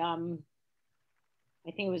by,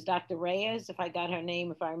 I think it was Dr. Reyes, if I got her name,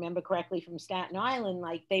 if I remember correctly, from Staten Island,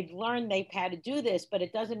 like they've learned they've had to do this, but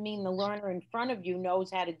it doesn't mean the learner in front of you knows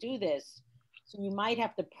how to do this. So you might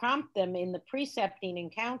have to prompt them in the precepting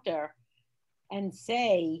encounter and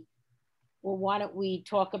say, well, why don't we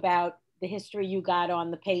talk about the history you got on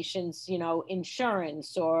the patient's, you know,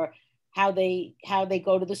 insurance, or how they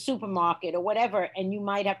go to the supermarket or whatever. And you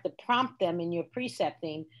might have to prompt them in your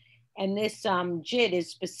precepting. And this JIT is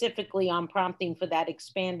specifically on prompting for that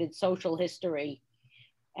expanded social history.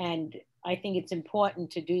 And I think it's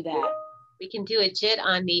important to do that. We can do a JIT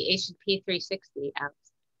on the H&P 360 apps.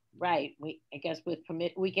 Right. I guess with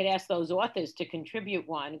permit, we could ask those authors to contribute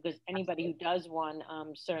one, because anybody who does one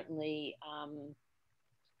certainly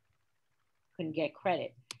can get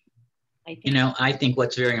credit. I think, you know, I think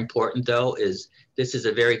what's very important though is this is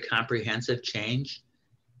a very comprehensive change,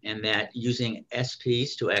 and that using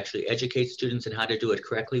SPs to actually educate students on how to do it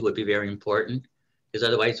correctly would be very important, because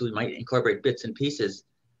otherwise we might incorporate bits and pieces.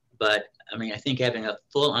 But I mean, I think having a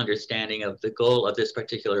full understanding of the goal of this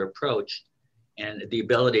particular approach and the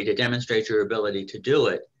ability to demonstrate your ability to do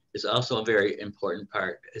it is also a very important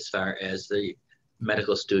part as far as the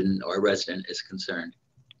medical student or resident is concerned.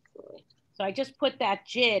 So I just put that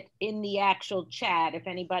JIT in the actual chat if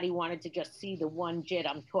anybody wanted to just see the one JIT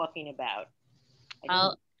I'm talking about.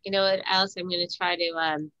 You know what, Alice, I'm going to try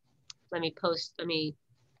to,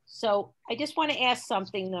 So I just want to ask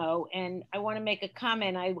something though, and I want to make a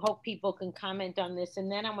comment. I hope people can comment on this, and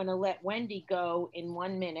then I'm going to let Wendy go in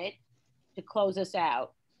 1 minute to close us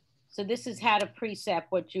out. So this is how to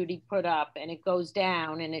precept what Judy put up, and it goes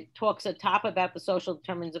down and it talks at top about the social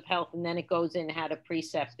determinants of health, and then it goes in how to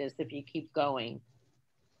precept this if you keep going.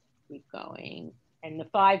 And the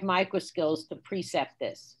 5 micro skills to precept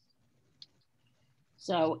this.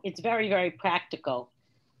 So it's very, very practical.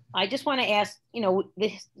 I just want to ask, you know,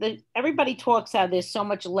 everybody talks how there's so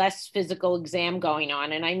much less physical exam going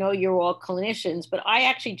on, and I know you're all clinicians, but I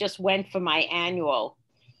actually just went for my annual.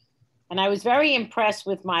 And I was very impressed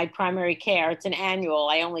with my primary care. It's an annual.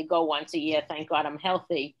 I only go once a year. Thank God I'm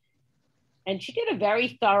healthy. And she did a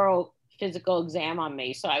very thorough physical exam on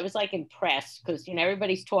me. So I was like impressed, because, you know,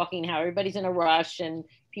 everybody's talking how everybody's in a rush and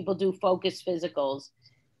people do focused physicals.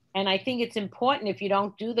 And I think it's important, if you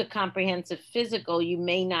don't do the comprehensive physical, you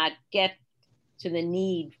may not get to the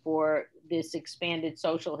need for this expanded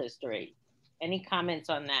social history. Any comments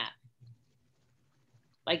on that?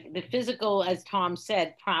 Like the physical, as Tom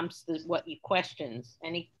said, prompts what you questions.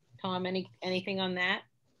 Tom, anything on that?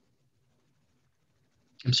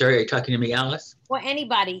 I'm sorry, are you talking to me, Alice? Well,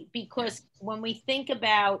 anybody, because when we think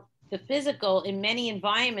about the physical, in many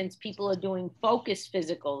environments, people are doing focused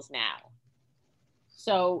physicals now.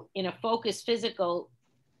 So in a focused physical,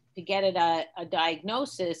 to get a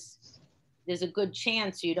diagnosis, there's a good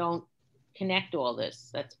chance you don't connect all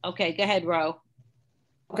this. That's okay. Go ahead, Ro.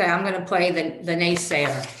 Okay, I'm going to play the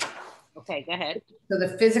naysayer. Okay, go ahead. So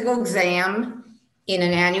the physical exam in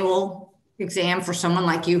an annual exam for someone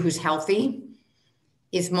like you who's healthy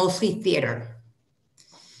is mostly theater.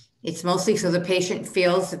 It's mostly so the patient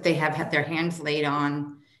feels that they have had their hands laid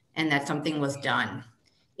on and that something was done.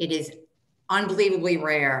 It is unbelievably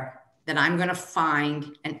rare that I'm going to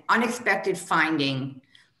find an unexpected finding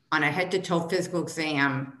on a head-to-toe physical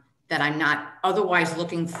exam that I'm not otherwise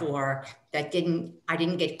looking for, that I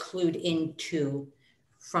didn't get clued into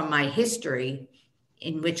from my history,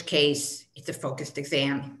 in which case it's a focused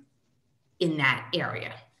exam in that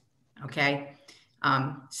area, okay?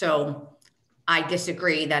 So I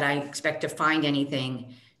disagree that I expect to find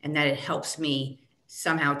anything and that it helps me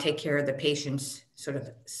somehow take care of the patient's sort of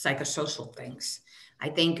psychosocial things. I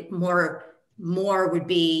think more would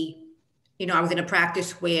be, you know, I was in a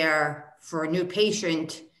practice where for a new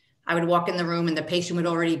patient, I would walk in the room and the patient would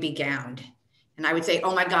already be gowned. And I would say,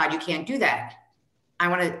 oh my God, you can't do that. I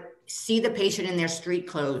want to see the patient in their street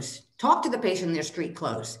clothes, talk to the patient in their street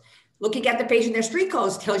clothes. Looking at the patient in their street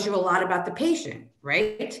clothes tells you a lot about the patient,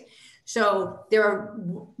 right? So there are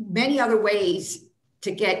many other ways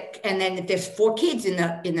to get, and then if there's 4 kids in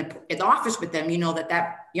the office with them, you know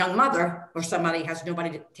that young mother or somebody has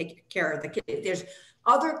nobody to take care of the kid. There's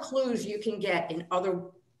other clues you can get in other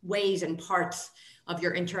ways and parts of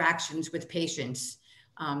your interactions with patients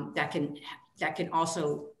that can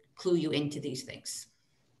also clue you into these things.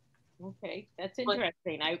 Okay, that's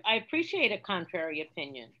interesting. I appreciate a contrary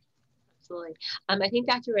opinion. Absolutely. I think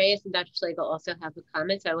Dr. Reyes and Dr. Schlegel also have a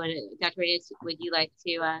comment. So I want to, Dr. Reyes, would you like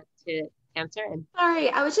to answer? And sorry,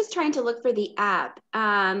 I was just trying to look for the app,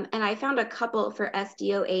 and I found a couple for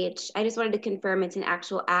SDOH. I just wanted to confirm it's an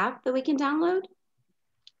actual app that we can download.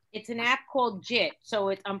 It's an app called JIT.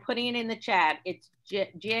 So I'm putting it in the chat. It's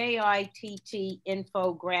JITT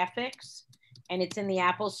Infographics, and it's in the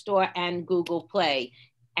Apple Store and Google Play.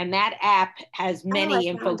 And that app has many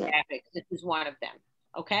infographics. This is one of them.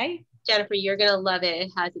 Okay? Jennifer, you're going to love it.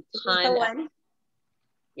 It has a ton.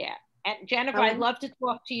 Yeah. And Jennifer, I'd love to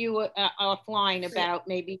talk to you offline about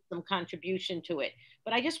maybe some contribution to it.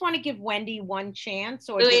 But I just want to give Wendy one chance.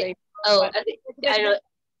 Or I know,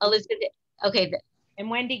 Elizabeth. Okay. And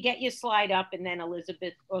Wendy, get your slide up, and then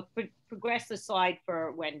Elizabeth, or progress the slide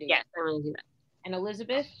for Wendy. Yes, I'm going to do that. And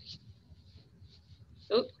Elizabeth?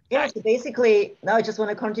 Oops. Yeah, so basically, now I just want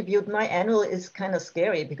to contribute. My annual is kind of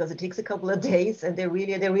scary because it takes a couple of days, and they're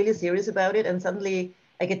really serious about it. And suddenly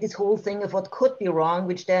I get this whole thing of what could be wrong,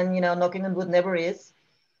 which then, you know, knocking on wood never is.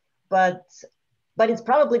 But it's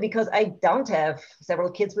probably because I don't have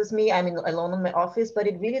several kids with me. I'm alone in my office, but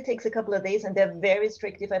it really takes a couple of days, and they're very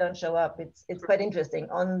strict if I don't show up. It's quite interesting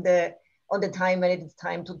on the time when it's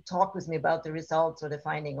time to talk with me about the results or the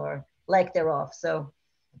finding or lack thereof. So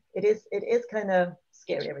it is kind of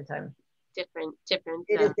scary every time. Different.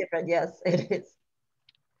 It is different, yes, it is.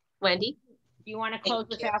 Wendy? Do you want to close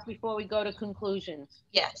this out before we go to conclusions?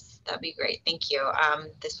 Yes, that'd be great. Thank you.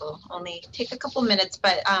 This will only take a couple minutes,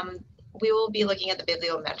 but we will be looking at the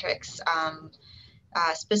bibliometrics,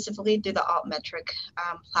 specifically through the altmetric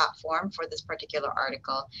platform for this particular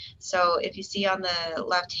article. So if you see on the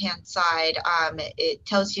left-hand side, it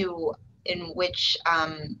tells you in which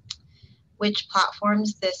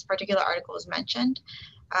platforms this particular article is mentioned.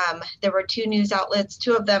 There were 2 news outlets.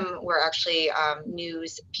 2 of them were actually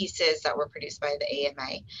news pieces that were produced by the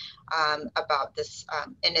AMA about this,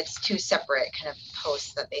 and it's 2 separate kind of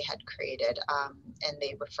posts that they had created, and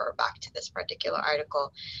they refer back to this particular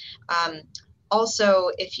article. Also,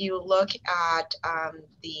 if you look at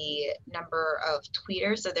the number of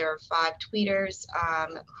tweeters, so there are 5 tweeters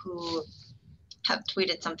who have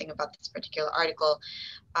tweeted something about this particular article.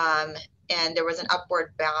 And there was an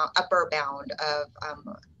upper bound of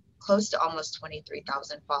close to almost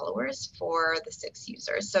 23,000 followers for the 6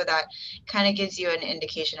 users. So that kind of gives you an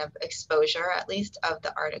indication of exposure, at least, of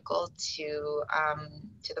the article to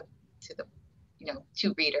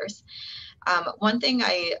readers. One thing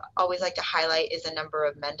I always like to highlight is the number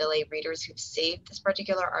of Mendeley readers who've saved this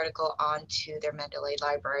particular article onto their Mendeley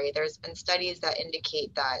library. There's been studies that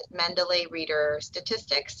indicate that Mendeley reader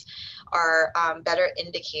statistics are better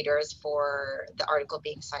indicators for the article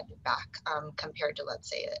being cited back compared to, let's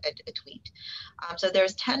say, a tweet. So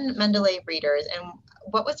there's 10 Mendeley readers, and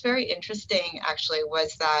what was very interesting actually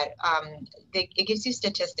was that it gives you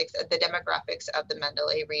statistics of the demographics of the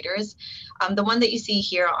Mendeley readers. The one that you see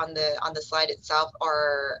here on the slide itself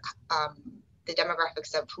are the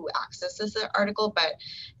demographics of who accesses the article, but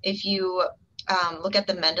if you look at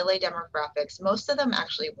the Mendeley demographics, most of them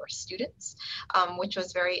actually were students, which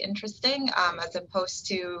was very interesting, as opposed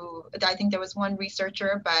to, I think there was one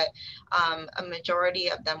researcher, but a majority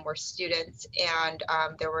of them were students, and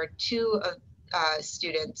there were 2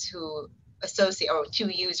 students who or 2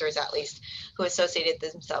 users at least, who associated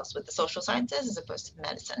themselves with the social sciences as opposed to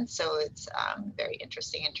medicine. So it's very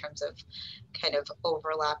interesting in terms of kind of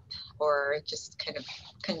overlap, or just kind of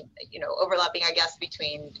overlapping, I guess,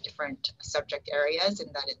 between different subject areas,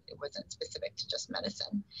 and that it wasn't specific to just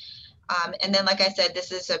medicine. And then, like I said,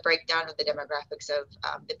 this is a breakdown of the demographics of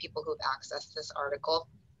the people who've accessed this article,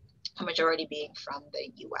 a majority being from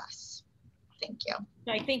the US. Thank you.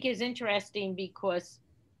 I think is interesting because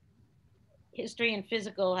history and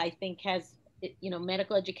physical, I think, has,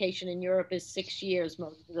 medical education in Europe is 6 years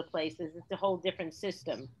most of the places. It's a whole different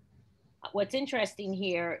system. What's interesting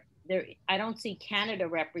here, I don't see Canada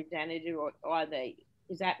represented, or are they?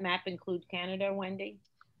 Does that map include Canada, Wendy?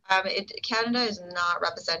 Canada is not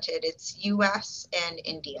represented. It's US and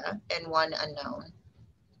India, and one unknown.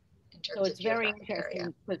 So it's very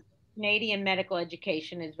interesting because Canadian medical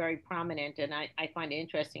education is very prominent, and I find it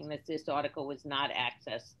interesting that this article was not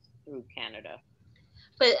accessed through Canada.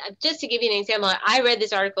 But just to give you an example, I read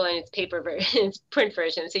this article in its paper version, its print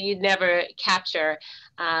version, so you'd never capture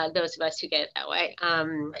those of us who get it that way.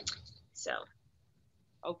 So.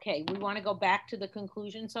 Okay, we want to go back to the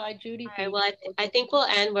conclusion side, Judy. All right, well, I think we'll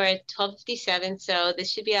end. We're at 12:57, so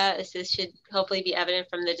this should hopefully be evident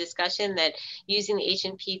from the discussion that using the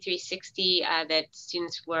H&P 360, that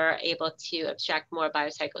students were able to abstract more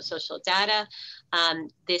biopsychosocial data.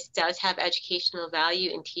 This does have educational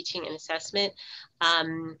value in teaching and assessment.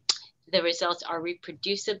 The results are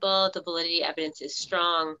reproducible, the validity evidence is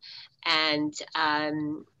strong, and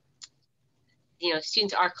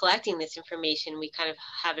students are collecting this information. We kind of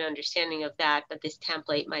have an understanding of that, but this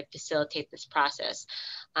template might facilitate this process.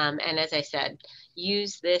 And as I said,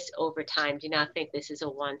 use this over time. Do not think this is a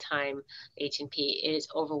one-time H&P. It is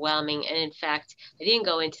overwhelming. And in fact, I didn't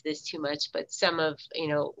go into this too much, but some of,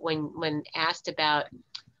 when asked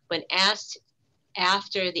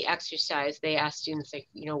after the exercise, they asked students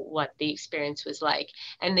what the experience was like.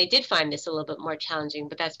 And they did find this a little bit more challenging,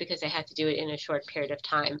 but that's because they had to do it in a short period of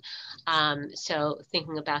time. So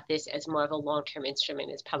thinking about this as more of a long-term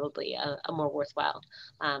instrument is probably a more worthwhile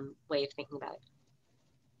way of thinking about it.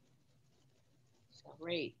 So,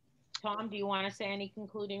 great. Tom, do you want to say any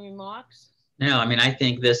concluding remarks? No, I mean, I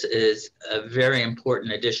think this is a very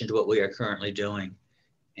important addition to what we are currently doing.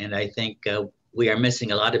 And I think we are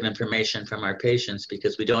missing a lot of information from our patients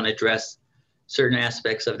because we don't address certain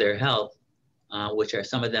aspects of their health, which are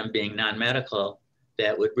some of them being non-medical,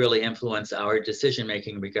 that would really influence our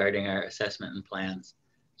decision-making regarding our assessment and plans.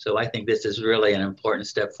 So I think this is really an important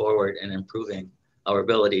step forward in improving our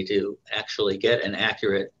ability to actually get an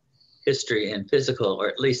accurate history in physical, or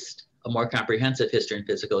at least a more comprehensive history in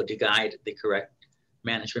physical, to guide the correct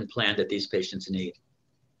management plan that these patients need.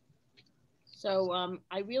 So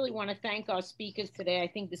I really want to thank our speakers today. I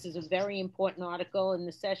think this is a very important article, and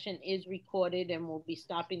the session is recorded, and we'll be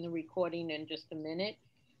stopping the recording in just a minute.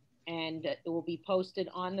 And it will be posted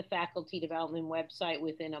on the faculty development website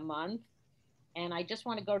within a month. And I just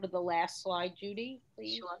want to go to the last slide, Judy,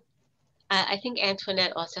 please. Sure. I think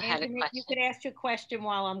Antoinette also had a question. You could ask your question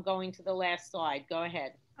while I'm going to the last slide. Go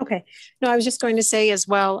ahead. Okay. No, I was just going to say as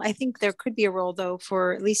well, I think there could be a role, though,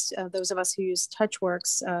 for at least those of us who use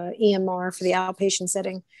TouchWorks, EMR for the outpatient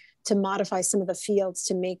setting, to modify some of the fields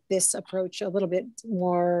to make this approach a little bit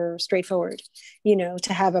more straightforward.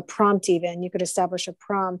 To have a prompt even. You could establish a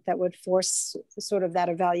prompt that would force sort of that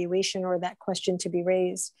evaluation or that question to be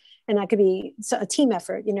raised. And that could be a team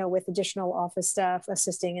effort, with additional office staff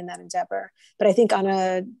assisting in that endeavor. But I think on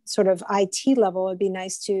a sort of IT level, it'd be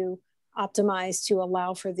nice to optimize to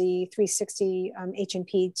allow for the 360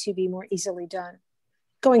 H&P to be more easily done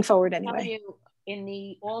going forward anyway. In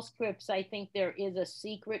the Allscripts, I think there is a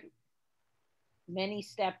secret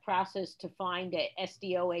many-step process to find a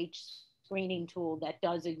SDOH screening tool that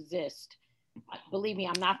does exist. Believe me,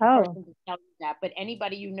 I'm not the person to tell you that, but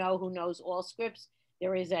anybody who knows Allscripts,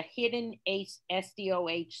 there is a hidden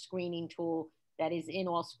SDOH screening tool that is in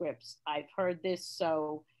Allscripts. I've heard this,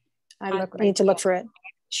 so I need to look for it.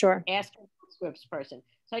 Sure. Ask a Allscripts person.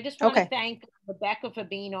 So I just want to thank Rebecca for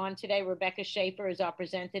being on today. Rebecca Schaefer is our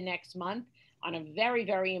presenter next month on a very,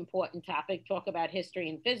 very important topic, talk about history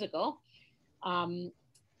and physical, and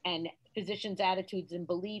physicians' attitudes and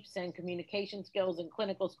beliefs and communication skills and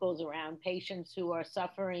clinical skills around patients who are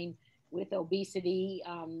suffering with obesity.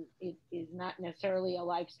 It is not necessarily a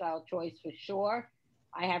lifestyle choice for sure.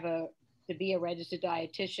 I have to be a registered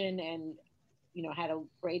dietitian and had a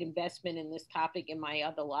great investment in this topic in my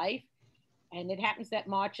other life. And it happens that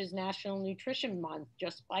March is National Nutrition Month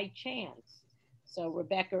just by chance. So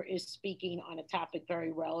Rebecca is speaking on a topic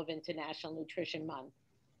very relevant to National Nutrition Month.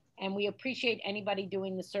 And we appreciate anybody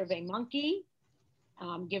doing the Survey Monkey.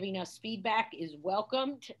 Giving us feedback is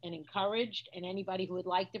welcomed and encouraged. And anybody who would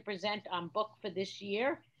like to present on book for this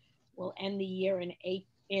year, we'll end the year in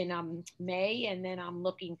May, and then I'm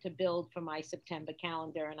looking to build for my September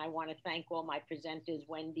calendar. And I want to thank all my presenters,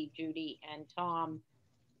 Wendy, Judy, and Tom,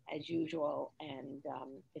 as usual. And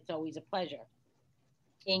it's always a pleasure.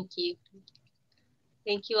 Thank you.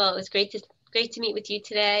 Thank you all. It was great to meet with you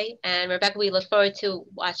today. And Rebecca, we look forward to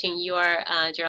watching your journal.